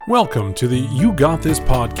Welcome to the You Got This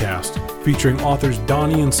podcast, featuring authors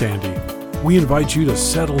Donnie and Sandy. We invite you to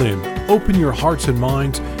settle in, open your hearts and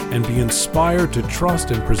minds, and be inspired to trust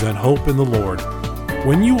and present hope in the Lord.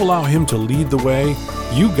 When you allow Him to lead the way,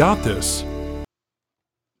 you got this.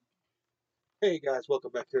 Hey guys,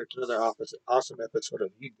 welcome back here to another awesome episode of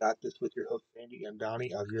You Got This with your host Sandy and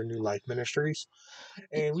Donnie of Your New Life Ministries.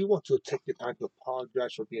 And we want to take the time to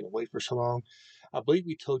apologize for being away for so long. I believe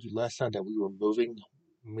we told you last time that we were moving.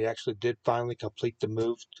 We actually did finally complete the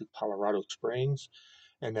move to Colorado Springs,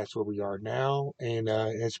 and that's where we are now. And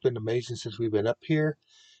it's been amazing since we've been up here.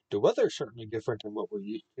 The weather is certainly different than what we're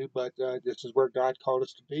used to, but this is where God called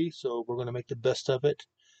us to be, so we're going to make the best of it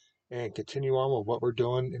and continue on with what we're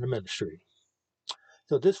doing in the ministry.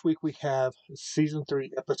 So this week we have Season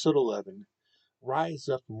 3, Episode 11, Rise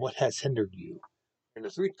Up from What Has Hindered You. And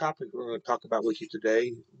the three topics we're going to talk about with you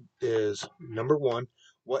today is, number one,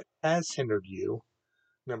 what has hindered you?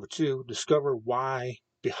 Number two, discover why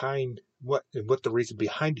behind what and what the reason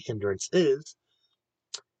behind the hindrance is.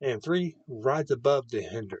 And three, rise above the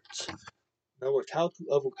hindrance. In other words, how to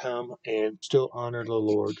overcome and still honor the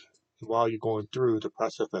Lord while you're going through the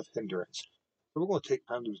process of hindrance. So we're going to take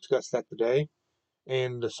time to discuss that today.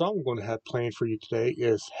 And the song we're going to have playing for you today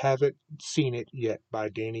is Haven't Seen It Yet by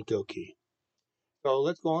Danny Gokey. So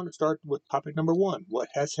let's go on and start with topic number one. What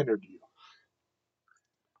has hindered you?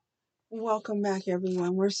 Welcome back,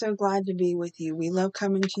 everyone. We're so glad to be with you. We love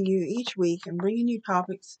coming to you each week and bringing you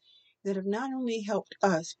topics that have not only helped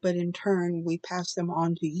us, but in turn, we pass them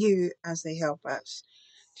on to you as they help us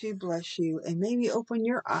to bless you and maybe open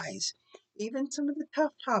your eyes. Even some of the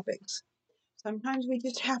tough topics. Sometimes we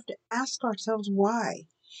just have to ask ourselves why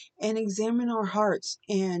and examine our hearts.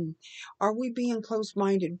 And are we being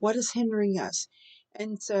closed-minded? What is hindering us?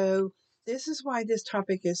 And so this is why this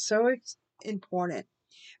topic is so important.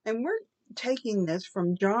 And we're taking this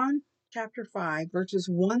from John chapter 5, verses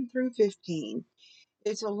 1 through 15.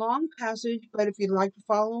 It's a long passage, but if you'd like to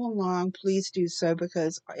follow along, please do so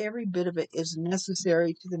because every bit of it is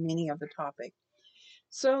necessary to the meaning of the topic.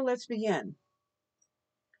 So let's begin.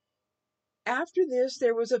 After this,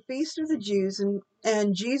 there was a feast of the Jews,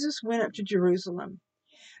 and Jesus went up to Jerusalem.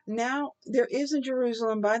 Now, there is in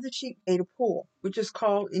Jerusalem by the sheep gate a pool, which is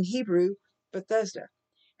called in Hebrew Bethesda,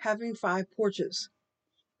 having 5 porches.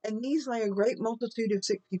 And these lay a great multitude of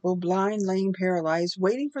sick people, blind, lame, paralyzed,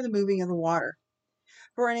 waiting for the moving of the water.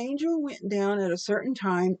 For an angel went down at a certain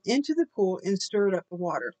time into the pool and stirred up the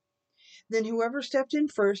water. Then whoever stepped in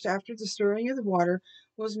first after the stirring of the water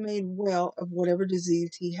was made well of whatever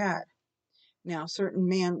disease he had. Now, a certain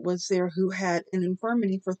man was there who had an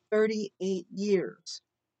infirmity for 38 years.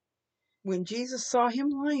 When Jesus saw him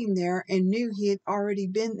lying there and knew he had already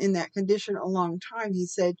been in that condition a long time, he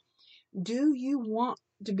said, "Do you want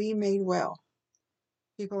to be made well?"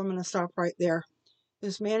 People, I'm going to stop right there.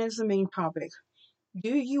 This man is the main topic.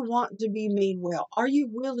 Do you want to be made well? Are you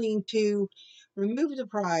willing to remove the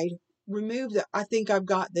pride, remove the, I think I've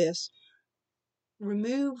got this,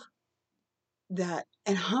 remove that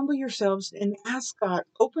and humble yourselves and ask God,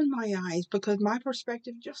 open my eyes because my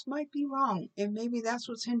perspective just might be wrong. And maybe that's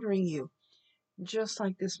what's hindering you. Just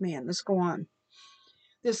like this man. Let's go on.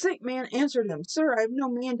 The sick man answered him, "Sir, I have no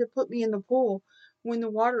man to put me in the pool when the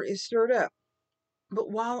water is stirred up.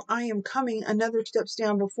 But while I am coming, another steps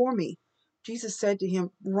down before me." Jesus said to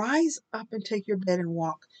him, "Rise up and take your bed and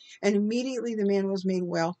walk." And immediately the man was made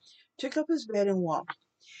well, took up his bed and walked.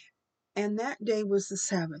 And that day was the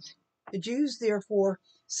Sabbath. The Jews therefore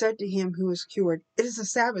said to him who was cured, "It is a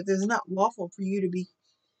Sabbath. It is not lawful for you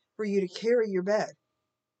to carry your bed."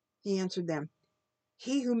 He answered them,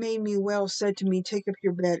 "He who made me well said to me, 'Take up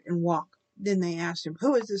your bed and walk.'" Then they asked him,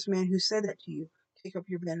 "Who is this man who said that to you? Take up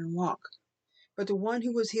your bed and walk." But the one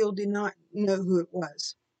who was healed did not know who it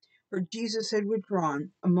was, for Jesus had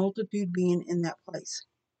withdrawn, a multitude being in that place.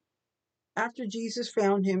 After Jesus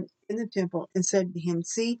found him in the temple and said to him,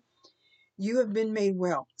 "See, you have been made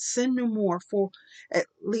well. Sin no more, for at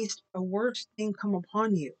least a worse thing come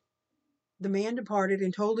upon you." The man departed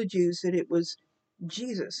and told the Jews that it was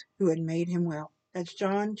Jesus who had made him well. That's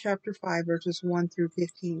John chapter 5, verses 1 through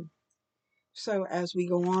 15. So as we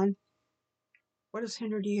go on, what has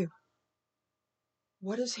hindered you?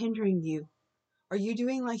 What is hindering you? Are you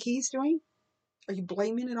doing like he's doing? Are you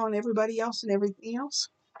blaming it on everybody else and everything else?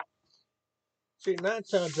 See, 9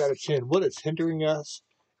 times out of 10, what is hindering us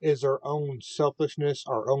is our own selfishness,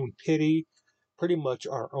 our own pity, pretty much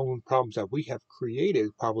our own problems that we have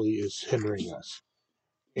created probably is hindering us.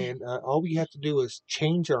 And all we have to do is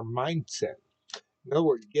change our mindset. In other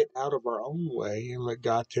words, get out of our own way and let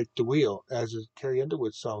God take the wheel. As Carrie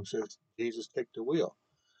Underwood's song says, Jesus take the wheel.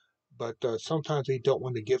 But sometimes we don't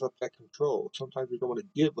want to give up that control. Sometimes we don't want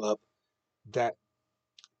to give up that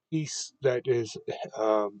peace that is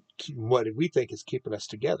what we think is keeping us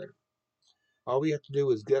together. All we have to do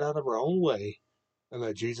is get out of our own way and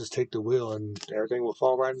let Jesus take the wheel, and everything will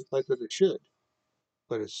fall right in place as it should.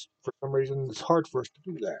 But for some reason it's hard for us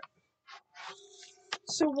to do that.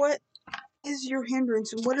 So what is your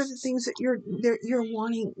hindrance, and what are the things that you're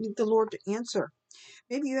wanting the Lord to answer?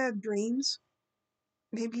 Maybe you have dreams.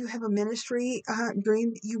 Maybe you have a ministry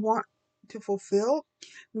dream that you want to fulfill.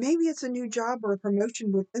 Maybe it's a new job or a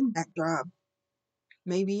promotion within that job.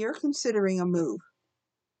 Maybe you're considering a move.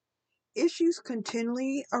 Issues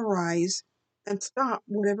continually arise and stop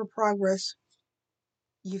whatever progress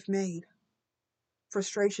you've made.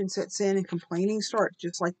 Frustration sets in and complaining starts,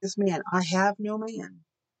 just like this man. I have no man.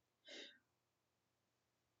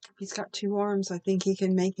 He's got 2 arms. I think he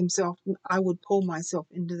can make himself. I would pull myself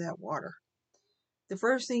into that water. The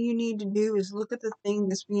first thing you need to do is look at the thing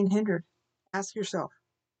that's being hindered. Ask yourself,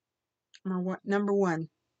 number 1,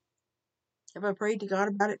 have I prayed to God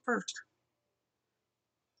about it first?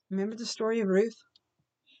 Remember the story of Ruth?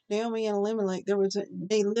 Naomi and Elimelech,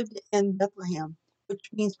 they lived in Bethlehem, which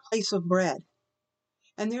means place of bread.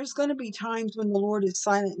 And there's going to be times when the Lord is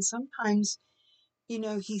silent, and sometimes,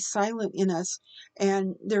 He's silent in us,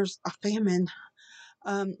 and there's a famine,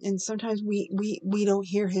 and sometimes we don't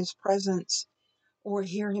hear His presence or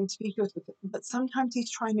hear Him speak to us, but sometimes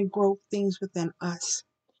He's trying to grow things within us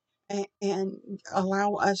and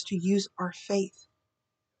allow us to use our faith.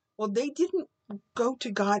 Well, they didn't go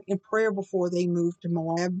to God in prayer before they moved to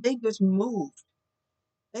Moab. They just moved.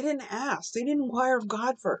 They didn't ask. They didn't inquire of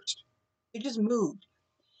God first. They just moved.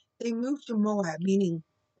 They moved to Moab, meaning,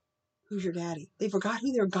 who's your daddy? They forgot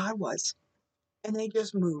who their God was, and they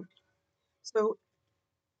just moved. So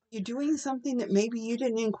you're doing something that maybe you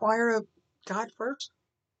didn't inquire of God first.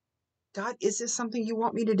 God, is this something you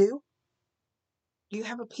want me to do? Do you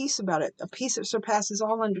have a peace about it? A peace that surpasses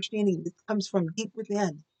all understanding, that comes from deep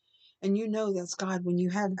within. And you know that's God when you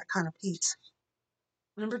have that kind of peace.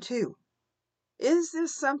 Number 2, is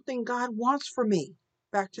this something God wants for me?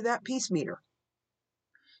 Back to that peace meter.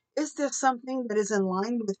 Is this something that is in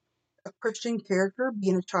line with a Christian character,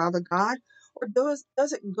 being a child of God? Or does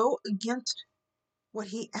it go against what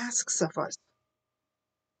He asks of us?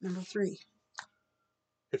 Number 3.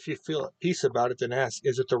 If you feel at peace about it, then ask,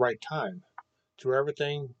 is it the right time? To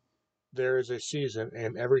everything there is a season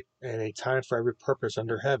and a time for every purpose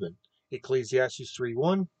under heaven. Ecclesiastes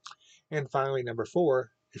 3:1. And finally, number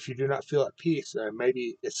 4, if you do not feel at peace,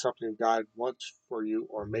 maybe it's something God wants for you,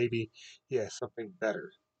 or maybe He has something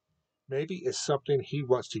better. Maybe it's something He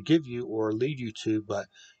wants to give you or lead you to, but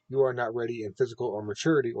you are not ready in physical or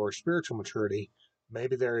maturity or spiritual maturity.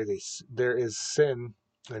 Maybe there is sin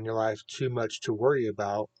in your life too much to worry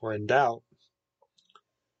about or in doubt.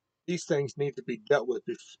 These things need to be dealt with,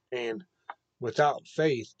 and without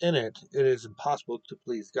faith in it, it is impossible to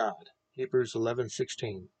please God. Hebrews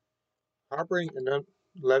 11:16. Harboring an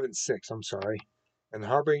 11:6, and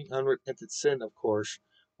harboring unrepentant sin, of course,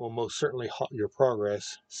 will most certainly halt your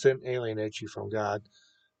progress. Sin alienates you from God.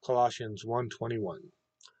 Colossians 1:21.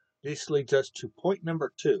 This leads us to point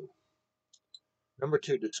number 2. Number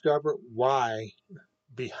 2, discover what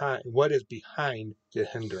is behind the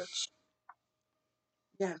hindrance.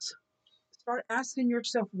 Yes. Start asking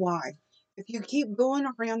yourself why. If you keep going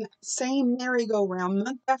around that same merry-go-round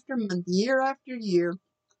month after month, year after year,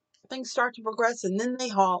 things start to progress and then they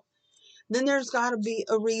halt. Then there's got to be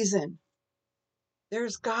a reason.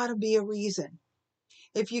 There's got to be a reason.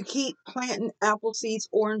 If you keep planting apple seeds,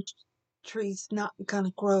 orange trees not going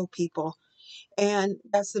to grow, people. And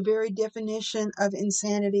that's the very definition of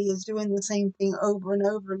insanity, is doing the same thing over and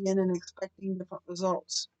over again and expecting different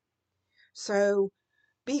results. So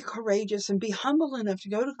be courageous and be humble enough to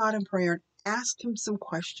go to God in prayer and ask Him some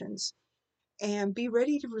questions. And be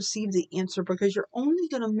ready to receive the answer, because you're only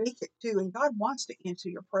going to make it to, and God wants to answer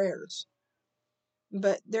your prayers.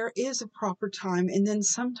 But there is a proper time, and then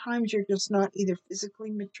sometimes you're just not either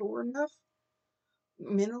physically mature enough,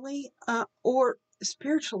 mentally, or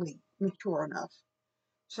spiritually mature enough.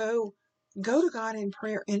 So go to God in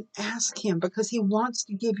prayer and ask Him, because He wants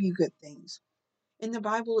to give you good things. In the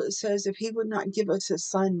Bible it says, if He would not give us His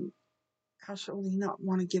Son, how shall He not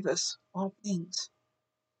want to give us all things?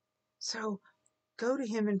 So go to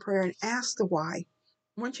Him in prayer and ask the why.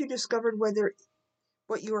 Once you discovered whether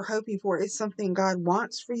what you are hoping for is something God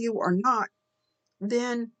wants for you or not,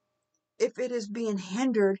 then if it is being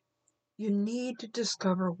hindered, you need to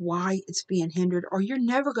discover why it's being hindered, or you're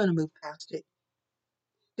never going to move past it.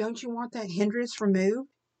 Don't you want that hindrance removed?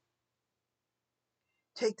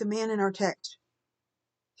 Take the man in our text.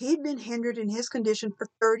 He'd been hindered in his condition for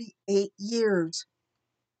 38 years.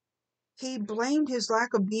 He blamed his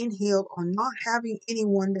lack of being healed on not having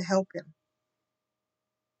anyone to help him.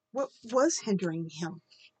 What was hindering him?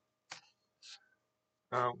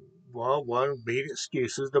 Well, one, being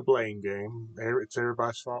excuses, the blame game. It's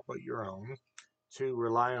everybody's fault but your own. Two,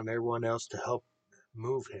 rely on everyone else to help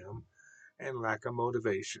move him. And lack of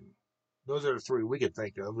motivation. Those are the three we can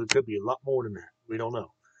think of. It could be a lot more than that. We don't know.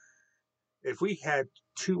 If we had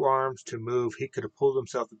 2 arms to move, he could have pulled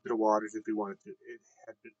himself into the waters if he wanted to. It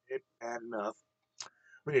had been bad enough.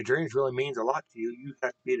 When your dreams really means a lot to you, you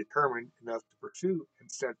have to be determined enough to pursue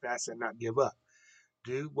and steadfast and not give up.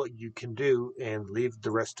 Do what you can do and leave the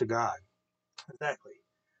rest to God. Exactly.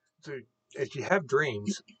 So as you have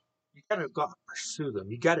dreams, you got to go out and pursue them.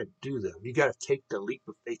 You got to do them. You got to take the leap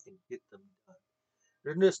of faith and get them done.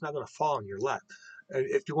 They're just not going to fall in your lap.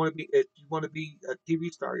 If you want to be a TV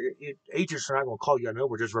star, agents are not going to call you out of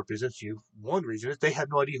nowhere just represents you. One reason is they have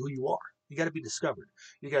no idea who you are. You got to be discovered.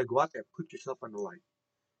 You got to go out there and put yourself on the light.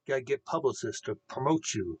 You got to get publicists to promote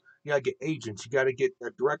you. You got to get agents. You got to get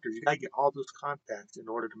directors. You got to get all those contacts in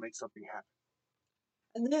order to make something happen.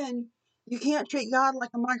 And then you can't treat God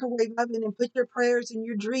like a microwave oven and put your prayers and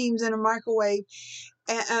your dreams in a microwave.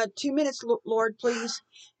 2 minutes, Lord, please.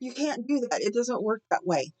 You can't do that. It doesn't work that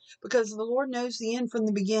way because the Lord knows the end from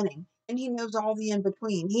the beginning and he knows all the in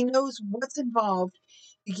between. He knows what's involved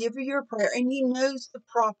to give you your prayer and he knows the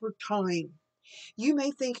proper time. You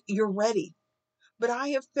may think you're ready, but I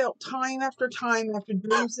have felt time after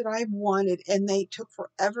dreams that I've wanted and they took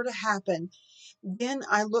forever to happen. Then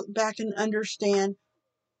I look back and understand,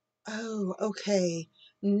 oh, okay,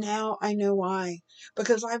 now I know why.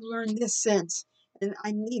 Because I've learned this since, and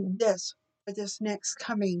I need this for this next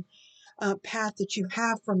coming path that you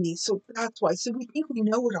have for me. So that's why. So we think we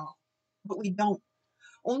know it all, but we don't.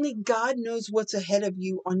 Only God knows what's ahead of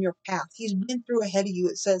you on your path. He's been through ahead of you,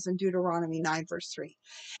 it says in Deuteronomy 9, verse 3.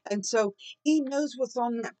 And so he knows what's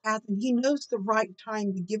on that path, and he knows the right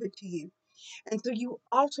time to give it to you. And so you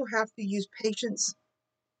also have to use patience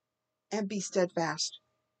and be steadfast.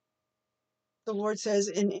 The Lord says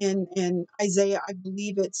in Isaiah, I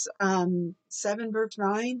believe it's 7 verse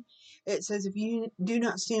 9, it says, if you do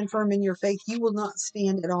not stand firm in your faith, you will not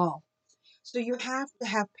stand at all. So you have to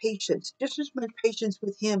have patience, just as much patience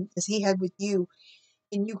with him as he had with you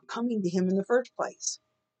in you coming to him in the first place.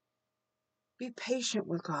 Be patient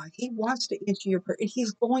with God. He wants to answer your prayer, and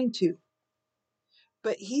he's going to.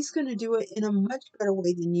 But he's going to do it in a much better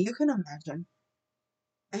way than you can imagine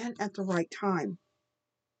and at the right time.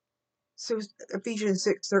 So Ephesians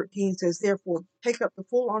 6:13 says, therefore, take up the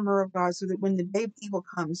full armor of God so that when the day of evil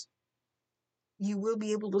comes, you will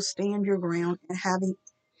be able to stand your ground and having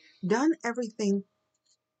done everything.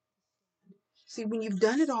 See, when you've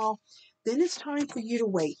done it all, then it's time for you to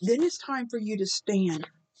wait. Then it's time for you to stand.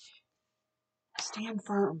 Stand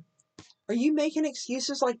firm. Are you making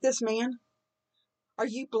excuses like this man? Are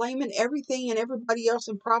you blaming everything and everybody else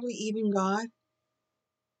and probably even God?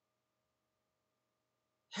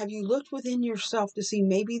 Have you looked within yourself to see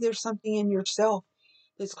maybe there's something in yourself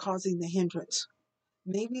that's causing the hindrance?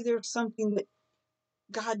 Maybe there's something that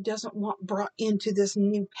God doesn't want brought into this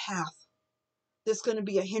new path that's going to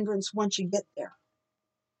be a hindrance once you get there.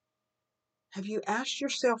 Have you asked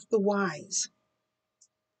yourself the whys?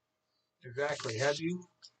 Exactly. Have you?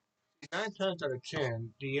 9 times out of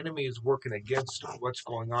 10, the enemy is working against what's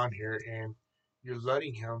going on here, and you're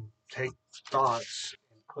letting him take thoughts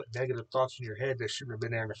and put negative thoughts in your head that shouldn't have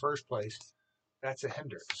been there in the first place. That's a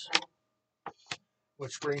hindrance.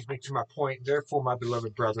 Which brings me to my point. Therefore, my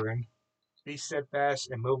beloved brethren, be steadfast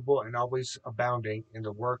and immovable and always abounding in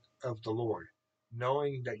the work of the Lord,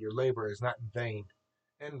 knowing that your labor is not in vain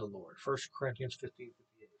in the Lord. 1 Corinthians 15:58.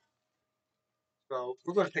 So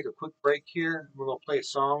we're going to take a quick break here. We're going to play a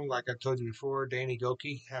song like I told you before, Danny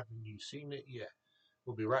Gokey, Haven't You Seen It Yet?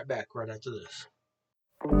 We'll be right back right after this.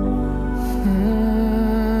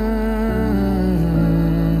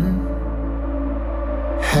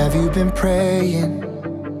 Have you been praying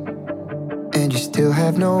and you still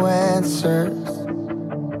have no answers?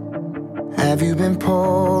 Have you been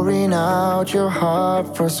pouring out your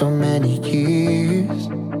heart for so many years?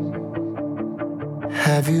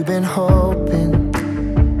 Have you been hoping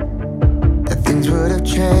that things would have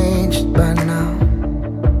changed by now?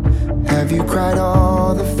 Have you cried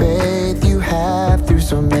all the faith you have through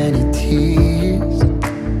so many tears?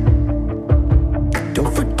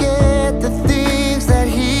 Don't forget the things that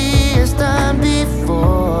he has done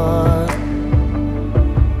before,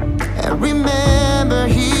 and remember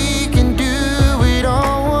he can do it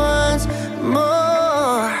all once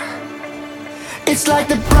more. It's like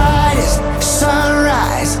like the brightest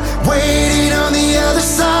sunrise, waiting on the other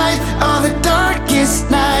side of the darkest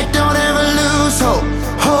night. Don't ever lose hope,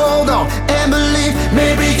 hold on and believe.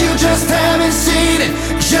 Maybe you just haven't seen it,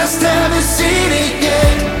 just haven't seen it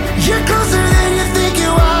yet. You're closer than you think you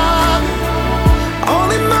are,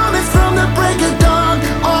 only moment from the break of dawn.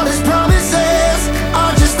 All his promises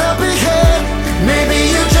are just up ahead. Maybe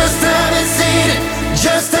you just haven't seen it,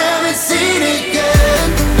 just haven't seen it yet.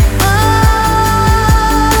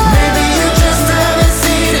 Maybe you just haven't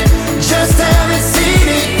seen it, just haven't seen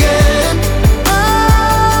it yet.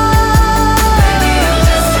 Maybe you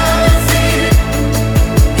just haven't seen it.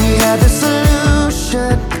 He had the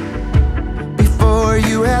solution before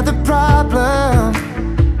you had the problem.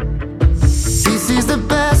 He sees the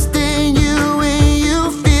best in you when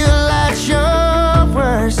you feel at your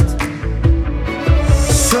worst.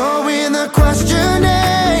 So in the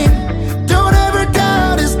questioning, don't ever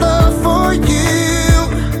doubt his love for you,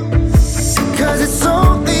 'cause it's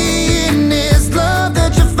only in his love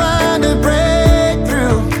that you find a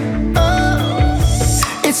breakthrough.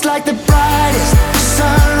 Oh, it's like the brightest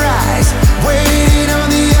sunrise, waiting on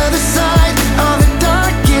the other side of the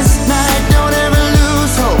darkest night. Don't ever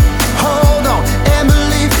lose hope, hold on and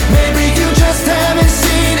believe. Maybe you just haven't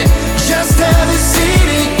seen it, just haven't seen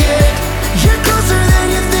it yet. You're closer than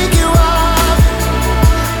you think you are,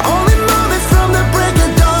 only moment from the break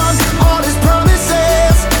of dawn. All his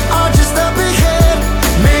promises are just up ahead.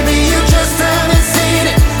 Maybe you just haven't seen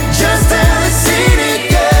it, just haven't seen it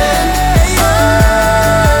yet.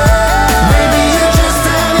 Maybe you just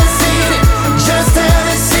haven't seen it, just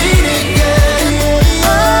haven't seen it yet.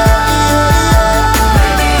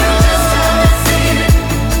 Maybe you just haven't seen it.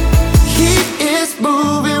 He is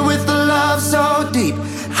moving with a love so deep.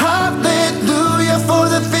 Hallelujah for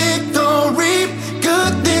the victory.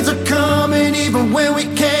 Good things are coming even when we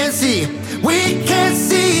can't see. We can't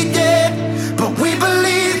see yet, but we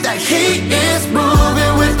believe that he is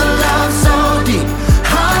moving with a love so deep.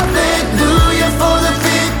 Hallelujah for the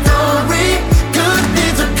victory. Good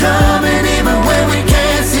things are coming even when we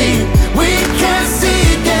can't see. We can't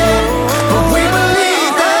see yet, but we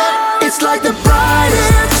believe that. It's like the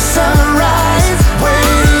brightest sunrise,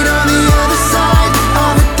 waiting on the other side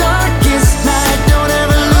of the darkest night. Don't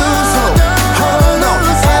ever lose hope, hold on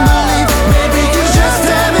and believe. Maybe you just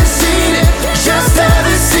haven't seen it, just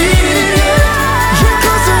haven't seen it yet. You're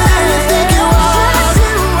closer than you think you are,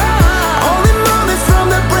 only moment from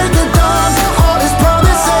the break of dawn. All his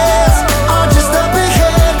promises are just up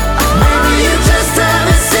ahead. Maybe you just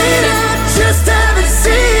haven't seen it, just haven't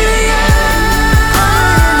seen it yet.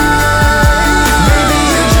 Maybe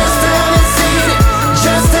you just haven't seen it,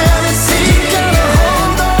 just haven't seen it yet.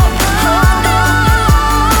 Hold on, hold on,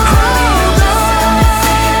 hold on.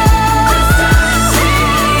 Just haven't seen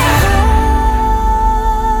it yet.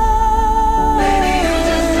 Maybe you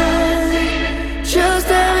just haven't seen it, just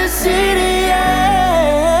haven't seen it yet.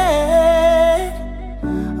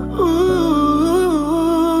 Ooh.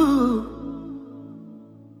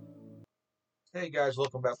 Hey guys,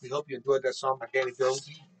 welcome back. We hope you enjoyed that song by Danny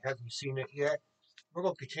Goldie. Haven't seen it yet? We're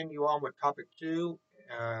going to continue on with topic 2.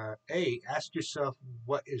 Ask yourself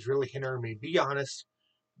what is really hindering me. Be honest,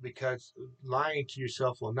 because lying to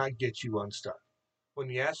yourself will not get you unstuck. When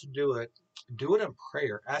you ask to do it in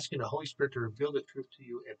prayer, asking the Holy Spirit to reveal the truth to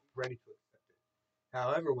you and be ready to accept it.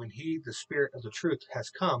 However, when He, the Spirit of the truth, has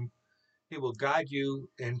come, He will guide you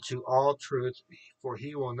into all truth, for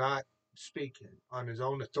He will not speak on His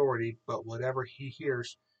own authority, but whatever He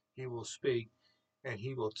hears, He will speak, and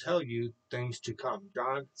He will tell you things to come.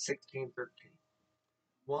 John 16:13.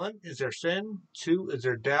 1, is there sin? 2, is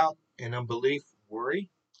there doubt and unbelief, worry?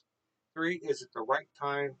 3, is it the right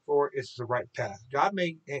time? 4, is it the right path? God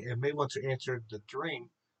may want to answer the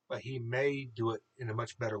dream, but He may do it in a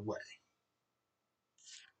much better way.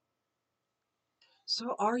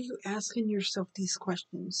 So are you asking yourself these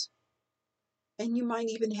questions? And you might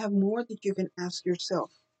even have more that you can ask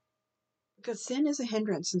yourself. Because sin is a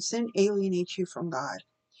hindrance and sin alienates you from God.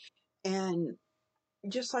 And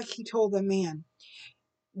just like He told the man,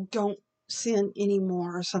 don't sin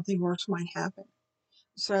anymore or something worse might happen.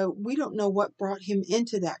 So we don't know what brought him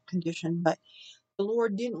into that condition, but the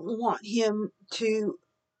Lord didn't want him to,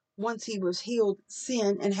 once he was healed,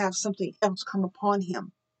 sin and have something else come upon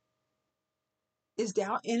him. Is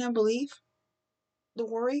doubt and unbelief the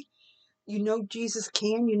worry? You know Jesus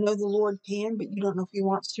can, you know the Lord can, but you don't know if He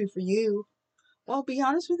wants to for you. Well, be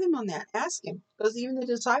honest with Him on that. Ask Him. Because even the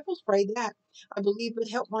disciples prayed that. I believe, but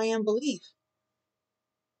help my unbelief.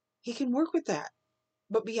 He can work with that.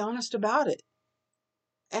 But be honest about it.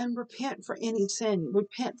 And repent for any sin.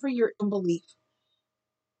 Repent for your unbelief.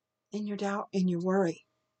 in your doubt and your worry.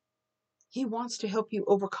 He wants to help you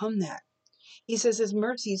overcome that. He says his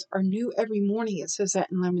mercies are new every morning. It says that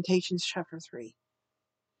in Lamentations chapter 3.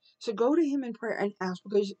 So go to him in prayer and ask,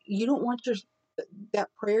 because you don't want that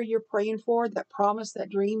prayer you're praying for, that promise, that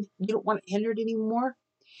dream, you don't want it hindered anymore.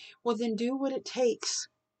 Well, then do what it takes.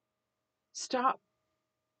 Stop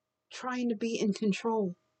trying to be in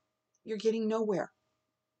control. You're getting nowhere.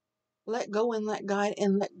 Let go and let God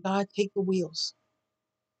take the wheels.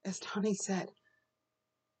 As Tony said,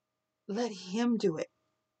 let him do it.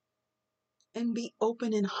 And be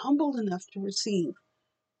open and humble enough to receive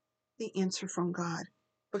the answer from God.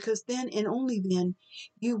 Because then and only then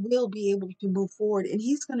you will be able to move forward. And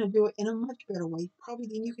he's going to do it in a much better way, probably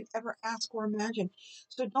than you could ever ask or imagine.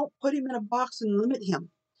 So don't put him in a box and limit him.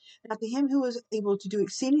 Now to him who is able to do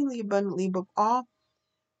exceedingly abundantly above all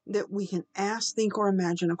that we can ask, think, or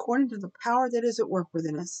imagine, according to the power that is at work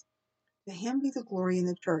within us. To him be the glory in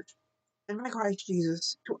the church and by Christ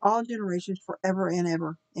Jesus to all generations forever and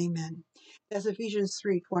ever. Amen. That's Ephesians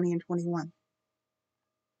 3:20 and 21.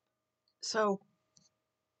 So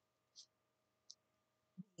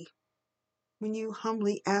when you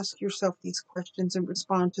humbly ask yourself these questions and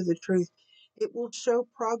respond to the truth, it will show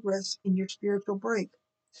progress in your spiritual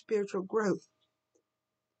growth.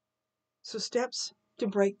 So steps to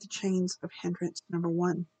break the chains of hindrance. Number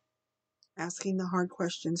 1, asking the hard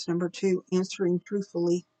questions. Number 2, answering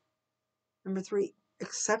truthfully. Number 3,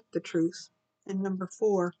 accept the truth. And number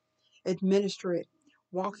 4, administer it.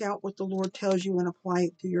 Walk out what the Lord tells you and apply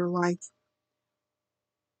it to your life.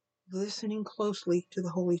 Listening closely to the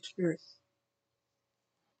Holy Spirit.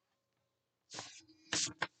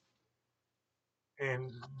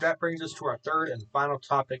 And that brings us to our third and final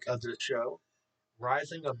topic of the show,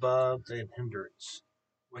 rising above the hindrance.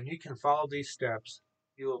 When you can follow these steps,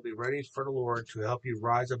 you will be ready for the Lord to help you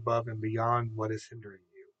rise above and beyond what is hindering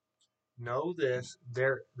you. Know this,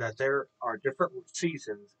 that there are different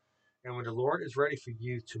seasons, and when the Lord is ready for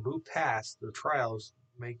you to move past, the trials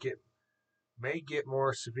may get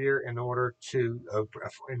more severe in order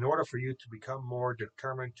for you to become more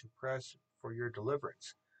determined to press for your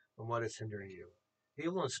deliverance from what is hindering you. He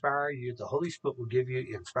will inspire you. The Holy Spirit will give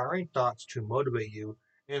you inspiring thoughts to motivate you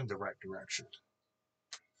in the right direction.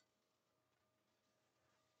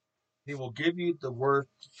 He will give you the word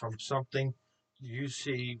from something you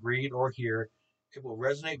see, read, or hear. It will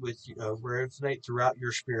resonate throughout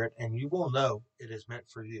your spirit, and you will know it is meant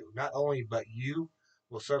for you. Not only, but you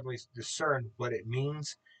will suddenly discern what it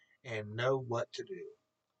means and know what to do.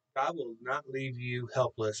 God will not leave you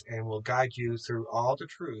helpless and will guide you through all the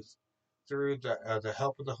truth through the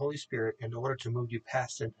help of the Holy Spirit in order to move you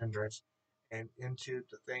past an hindrance and into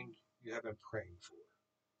the thing you have been praying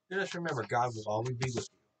for. Just remember, God will always be with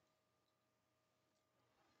you.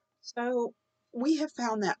 So we have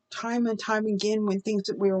found that time and time again when things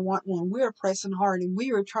that we were wanting, when we were pressing hard and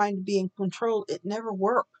we were trying to be in control, it never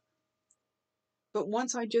worked. But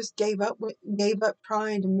once I just gave up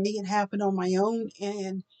trying to make it happen on my own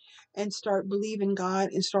and start believing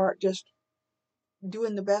God and start just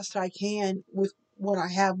doing the best I can with what I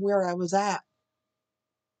have where I was at,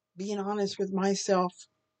 being honest with myself,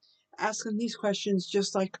 asking these questions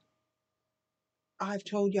just like I've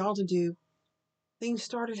told y'all to do, things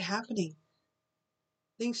started happening.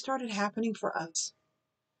 Things started happening for us.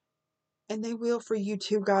 And they will for you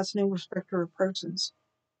too. God's no respecter of persons.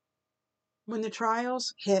 When the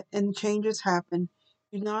trials hit and the changes happen,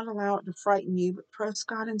 do not allow it to frighten you, but trust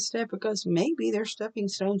God instead, because maybe they're stepping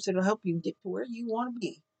stones that'll help you get to where you want to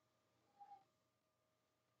be.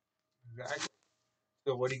 Exactly.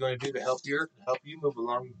 So what are you going to do to help you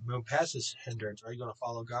move past this hindrance? Are you going to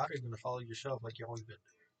follow God, or are you going to follow yourself like you've always been doing?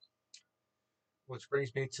 Which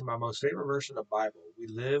brings me to my most favorite verse in the Bible. We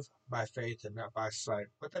live by faith and not by sight.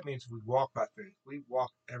 What that means, we walk by faith. We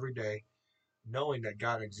walk every day knowing that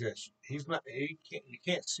God exists. You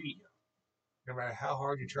can't see him. No matter how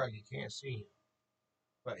hard you try, you can't see him.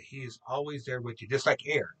 But he's always there with you, just like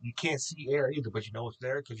air. You can't see air either, but you know it's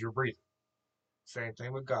there because you're breathing. Same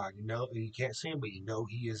thing with God. You know you can't see him, but you know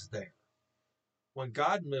he is there. When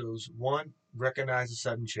God moves, 1, recognize the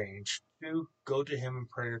sudden change. 2, go to him in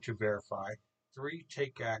prayer to verify. 3,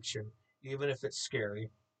 take action, even if it's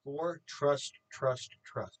scary. 4, trust.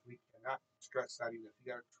 We cannot stress that enough.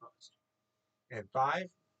 You gotta trust. And 5,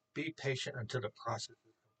 be patient until the process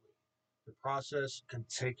is complete. The process can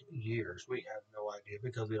take years. We have no idea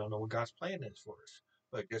because we don't know what God's plan is for us.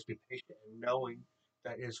 But just be patient and knowing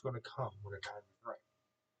that it's going to come when the time is right.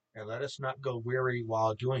 And let us not go weary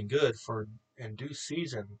while doing good, for in due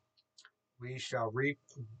season we shall reap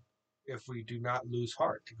if we do not lose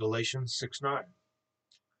heart. Galatians 6:9.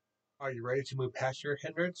 Are you ready to move past your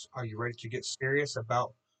hindrance? Are you ready to get serious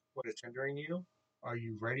about what is hindering you? Are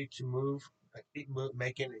you ready to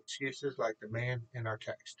making excuses like the man in our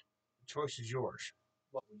text? The choice is yours.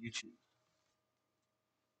 What will you choose?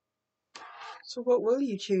 So what will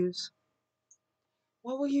you choose?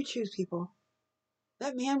 What will you choose, people?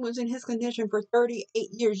 That man was in his condition for 38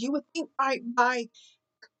 years. You would think by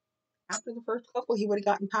after the first couple, he would have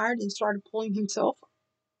gotten tired and started pulling himself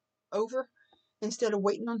over instead of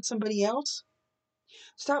waiting on somebody else.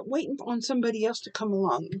 Stop waiting on somebody else to come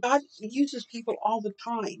along. God uses people all the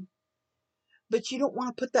time, but you don't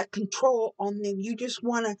want to put that control on them. You just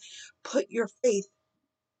want to put your faith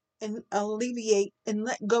and alleviate and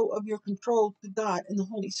let go of your control to God and the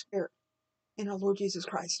Holy Spirit and our Lord Jesus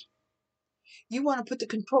Christ. You want to put the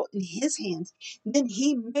control in His hands. Then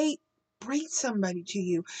He may bring somebody to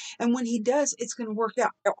you. And when He does, it's going to work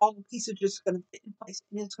out. All the pieces are just going to fit in place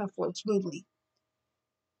and it's going to flow smoothly.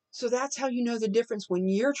 So that's how you know the difference when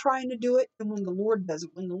you're trying to do it and when the Lord does it.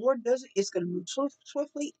 When the Lord does it, it's going to move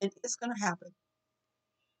swiftly and it's going to happen.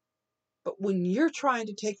 But when you're trying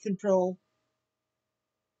to take control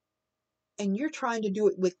and you're trying to do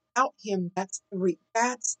it without Him, that's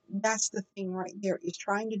the thing right there, is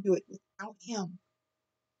trying to do it without Him.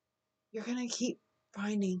 You're going to keep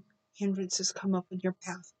finding hindrances come up in your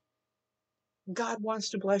path. God wants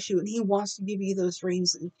to bless you and He wants to give you those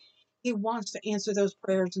dreams and He wants to answer those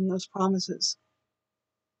prayers and those promises.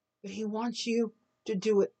 But He wants you to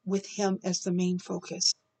do it with Him as the main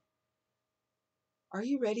focus. Are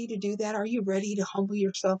you ready to do that? Are you ready to humble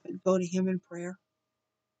yourself and go to Him in prayer?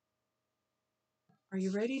 Are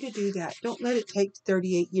you ready to do that? Don't let it take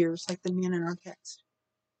 38 years like the man in our text.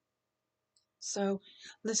 So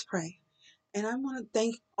let's pray. And I want to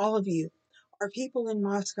thank all of you, our people in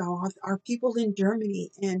Moscow, our people in Germany,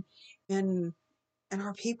 and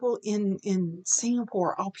our people in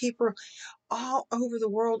Singapore, our people all over the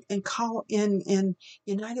world, in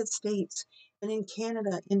United States and in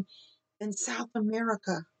Canada, in South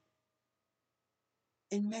America,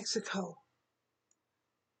 in Mexico,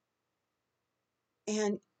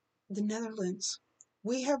 and the Netherlands.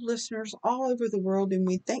 We have listeners all over the world, and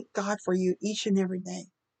we thank God for you each and every day.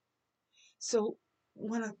 So I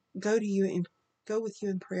want to go with you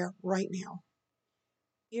in prayer right now.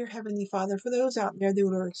 Dear Heavenly Father, for those out there that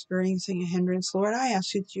are experiencing a hindrance, Lord, I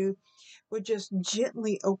ask that you would just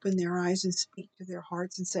gently open their eyes and speak to their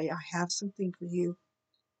hearts and say, I have something for you.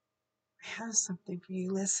 I have something for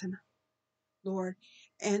you. Listen, Lord,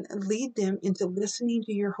 and lead them into listening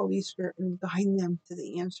to your Holy Spirit and guide them to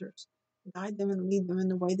the answers. Guide them and lead them in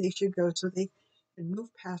the way they should go so they can move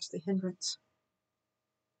past the hindrance.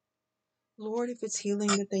 Lord, if it's healing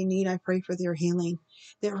that they need, I pray for their healing.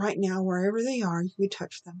 That right now, wherever they are, you would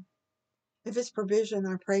touch them. If it's provision,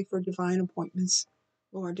 I pray for divine appointments,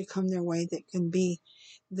 Lord, to come their way that can be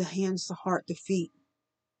the hands, the heart, the feet,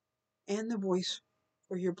 and the voice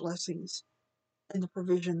for your blessings and the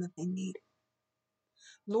provision that they need.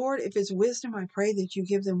 Lord, if it's wisdom, I pray that you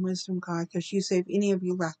give them wisdom, God, because you say if any of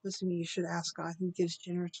you lack wisdom, you should ask God, who gives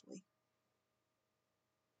generously.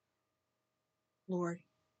 Lord,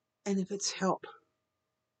 and if it's help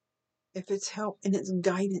and it's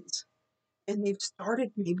guidance, and they've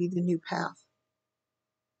started maybe the new path,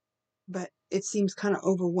 but it seems kind of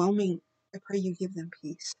overwhelming, I pray you give them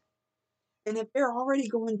peace. And if they're already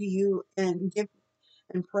going to you and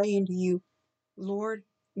pray into you, Lord,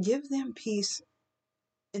 give them peace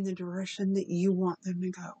in the direction that you want them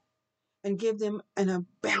to go. And give them an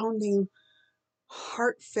abounding,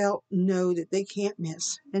 heartfelt no that they can't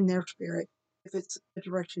miss in their spirit if it's a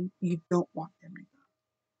direction you don't want them to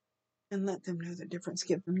go. And let them know the difference.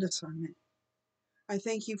 Give them discernment. I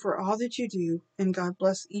thank you for all that you do, and God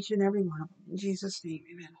bless each and every one of them. In Jesus' name,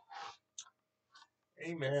 amen.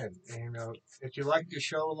 Amen. And if you like this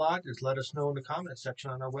show a lot, just let us know in the comments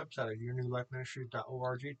section on our website at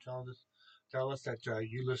yournewlifeministry.org. Tell us that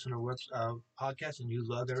you listen to podcast and you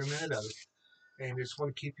love every minute of it. And just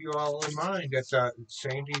want to keep you all in mind that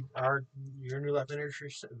Sandy, Your New Life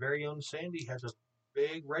Ministry's very own Sandy, has a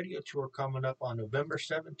big radio tour coming up on November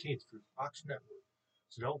 17th through Fox Network.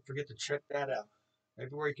 So don't forget to check that out.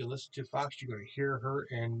 Everywhere you can listen to Fox, you're going to hear her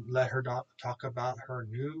and let her talk about her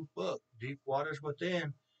new book, Deep Waters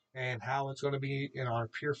Within, and how it's going to be in our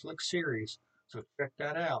PureFlix series. So check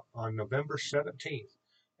that out on November 17th.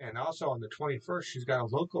 And also on the 21st, she's got a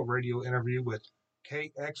local radio interview with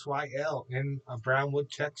KXYL in Brownwood,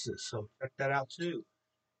 Texas. So check that out too.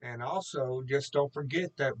 And also, just don't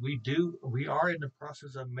forget that we are in the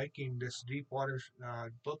process of making this Deep Waters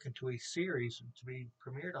book into a series to be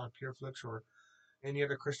premiered on PureFlix or any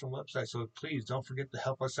other Christian website. So please don't forget to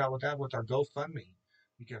help us out with that with our GoFundMe.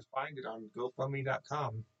 You can find it on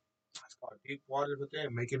GoFundMe.com. It's called Deep Waters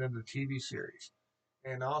Within, make it into a TV series.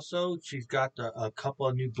 And also, she's got a couple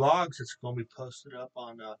of new blogs that's going to be posted up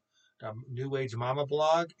on the New Age Mama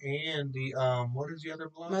blog and the, what is the other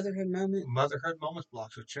blog? Motherhood Moment. Motherhood Moments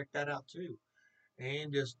blog. So check that out too.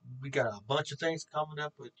 And we got a bunch of things coming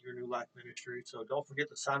up with Your New Life Ministry. So don't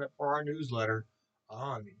forget to sign up for our newsletter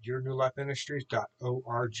on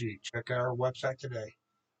yournewlifeministries.org. Check out our website today.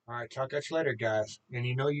 All right, talk at you later, guys. And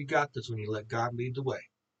you know you got this when you let God lead the way.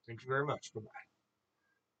 Thank you very much. Bye-bye.